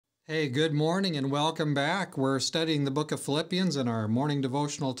Hey, good morning and welcome back. We're studying the book of Philippians in our morning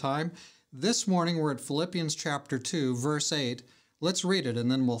devotional time. This morning we're at Philippians chapter 2, verse 8. Let's read it and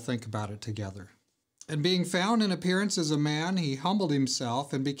then we'll think about it together. And being found in appearance as a man, he humbled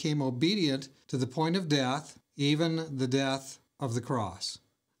himself and became obedient to the point of death, even the death of the cross.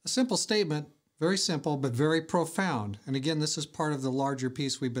 A simple statement, very simple, but very profound. And again, this is part of the larger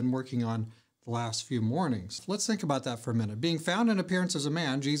piece we've been working on the last few mornings. Let's think about that for a minute. Being found in appearance as a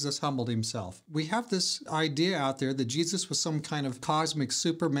man, Jesus humbled himself. We have this idea out there that Jesus was some kind of cosmic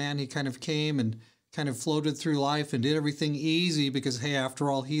superman. He kind of came and kind of floated through life and did everything easy because, hey, after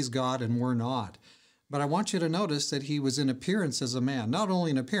all, he's God and we're not. But I want you to notice that he was in appearance as a man. Not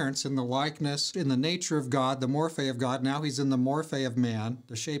only in appearance, in the likeness, in the nature of God, the morphe of God. Now he's in the morphe of man,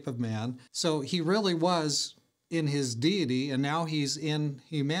 the shape of man. So he really was in his deity, and now he's in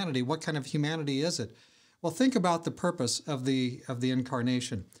humanity. What kind of humanity is it? Well, think about the purpose of the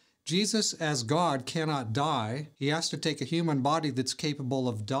incarnation. Jesus, as God, cannot die. He has to take a human body that's capable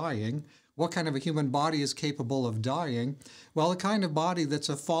of dying. What kind of a human body is capable of dying? Well, a kind of body that's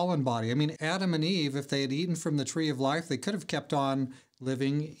a fallen body. I mean, Adam and Eve, if they had eaten from the tree of life, they could have kept on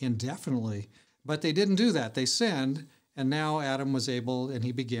living indefinitely. But they didn't do that. They sinned. And now Adam was able, and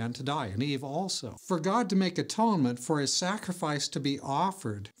he began to die, and Eve also. For God to make atonement, for his sacrifice to be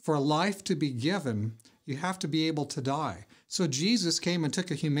offered, for life to be given, you have to be able to die. So Jesus came and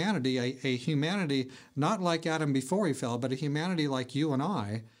took a humanity not like Adam before he fell, but a humanity like you and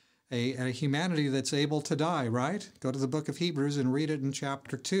I, a humanity that's able to die, right? Go to the book of Hebrews and read it in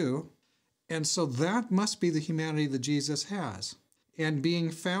chapter 2. And so that must be the humanity that Jesus has. And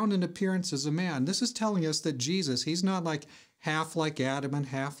being found in appearance as a man. This is telling us that Jesus, he's not like half like Adam and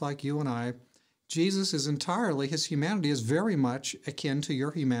half like you and I. Jesus is entirely, his humanity is very much akin to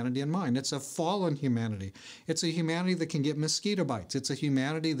your humanity and mine. It's a fallen humanity. It's a humanity that can get mosquito bites. It's a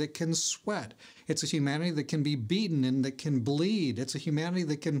humanity that can sweat. It's a humanity that can be beaten and that can bleed. It's a humanity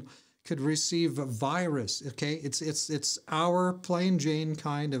that could receive a virus, okay? It's our plain Jane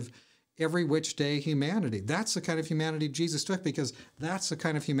kind of every which day humanity. That's the kind of humanity Jesus took, because that's the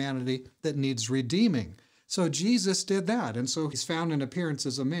kind of humanity that needs redeeming. So Jesus did that. And so he's found in appearance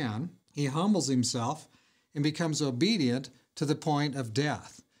as a man. He humbles himself and becomes obedient to the point of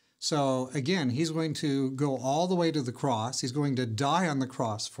death. So again, he's going to go all the way to the cross. He's going to die on the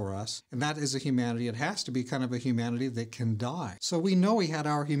cross for us. And that is a humanity. It has to be kind of a humanity that can die. So we know he had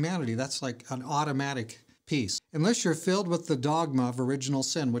our humanity. That's like an automatic piece. Unless you're filled with the dogma of original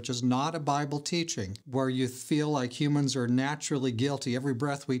sin, which is not a Bible teaching, where you feel like humans are naturally guilty, every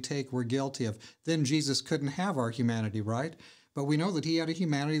breath we take we're guilty of, then Jesus couldn't have our humanity, right? But we know that he had a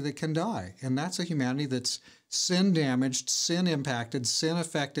humanity that can die, and that's a humanity that's sin damaged, sin impacted, sin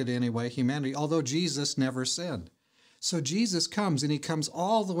affected anyway, humanity, although Jesus never sinned. So Jesus comes, and he comes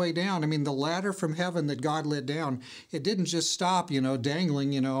all the way down. I mean, the ladder from heaven that God let down, it didn't just stop,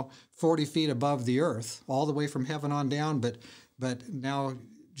 dangling, 40 feet above the earth, all the way from heaven on down, but now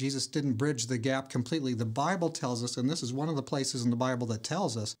Jesus didn't bridge the gap completely. The Bible tells us, and this is one of the places in the Bible that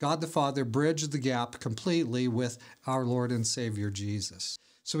tells us, God the Father bridged the gap completely with our Lord and Savior Jesus.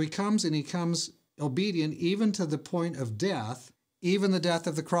 So he comes, and he comes obedient even to the point of death, even the death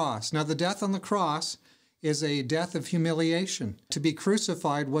of the cross. Now, the death on the cross is a death of humiliation. To be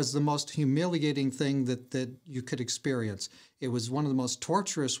crucified was the most humiliating thing that you could experience. It was one of the most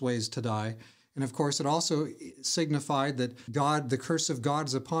torturous ways to die. And of course, it also signified that God, the curse of God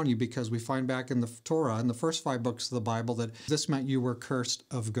is upon you, because we find back in the Torah, in the first 5 books of the Bible, that this meant you were cursed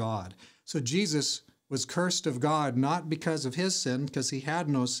of God. So Jesus was cursed of God, not because of his sin, because he had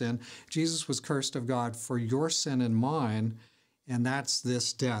no sin. Jesus was cursed of God for your sin and mine. And that's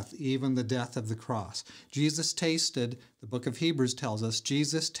this death, even the death of the cross. Jesus tasted, the book of Hebrews tells us,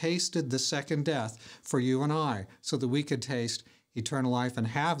 Jesus tasted the second death for you and I, so that we could taste eternal life and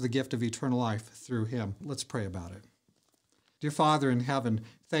have the gift of eternal life through him. Let's pray about it. Dear Father in heaven,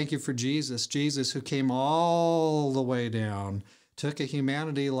 thank you for Jesus. Jesus, who came all the way down, took a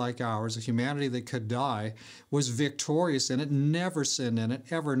humanity like ours, a humanity that could die, was victorious in it, never sinned in it,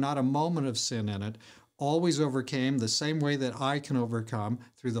 ever, not a moment of sin in it, always overcame the same way that I can overcome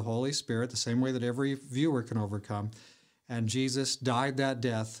through the Holy Spirit, the same way that every viewer can overcome. And Jesus died that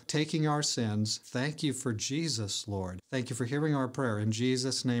death, taking our sins. Thank you for Jesus, Lord. Thank you for hearing our prayer. In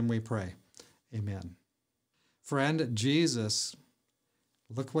Jesus' name we pray. Amen. Friend, Jesus,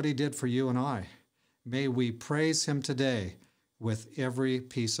 look what he did for you and I. May we praise him today with every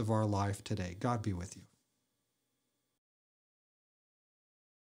piece of our life today. God be with you.